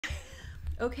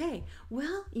Okay.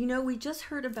 Well, we just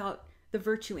heard about the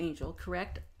virtue angel,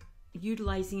 correct?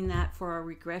 Utilizing that for our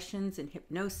regressions and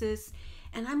hypnosis.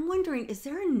 And I'm wondering, is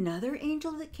there another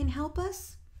angel that can help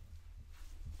us?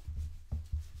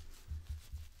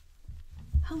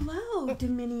 Hello,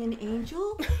 Dominion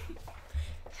Angel.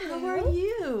 How are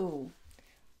you?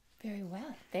 Very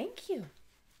well, thank you.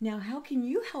 Now, how can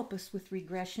you help us with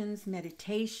regressions,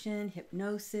 meditation,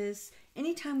 hypnosis,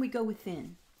 anytime we go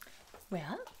within?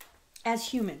 Well, as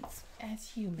humans. As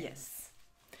humans. Yes.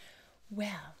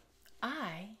 Well,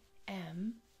 I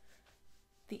am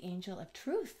the angel of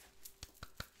truth.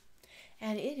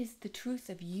 And it is the truth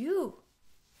of you.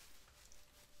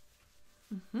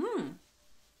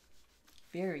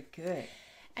 Very good.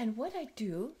 And what I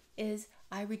do is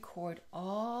I record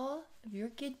all of your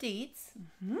good deeds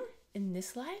in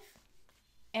this life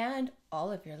and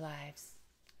all of your lives.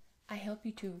 I help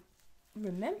you to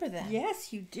remember them.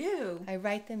 Yes, you do. I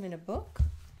write them in a book,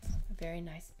 a very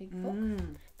nice big book,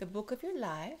 the book of your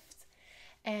lives.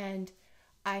 And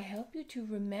I help you to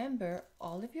remember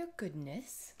all of your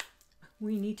goodness.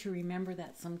 We need to remember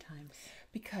that sometimes.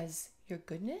 Because your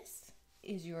goodness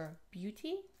is your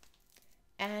beauty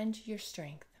and your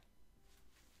strength.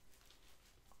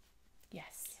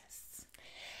 Yes.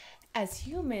 As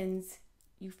humans,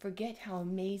 you forget how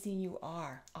amazing you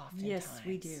are oftentimes. Yes,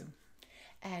 we do.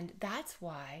 And that's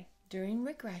why during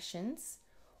regressions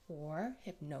or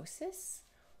hypnosis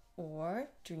or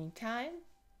dream time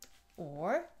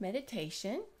or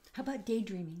meditation. How about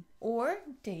daydreaming? Or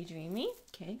daydreaming.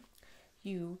 Okay.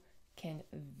 You can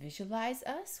visualize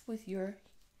us with your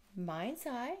mind's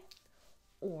eye,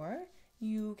 or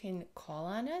you can call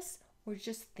on us or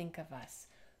just think of us.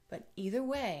 But either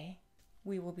way,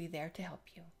 we will be there to help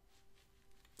you.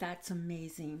 That's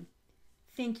amazing.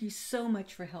 Thank you so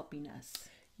much for helping us.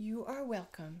 You are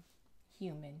welcome,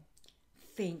 human.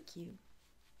 Thank you.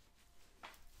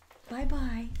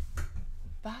 Bye-bye.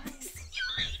 Bye. See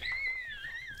you later.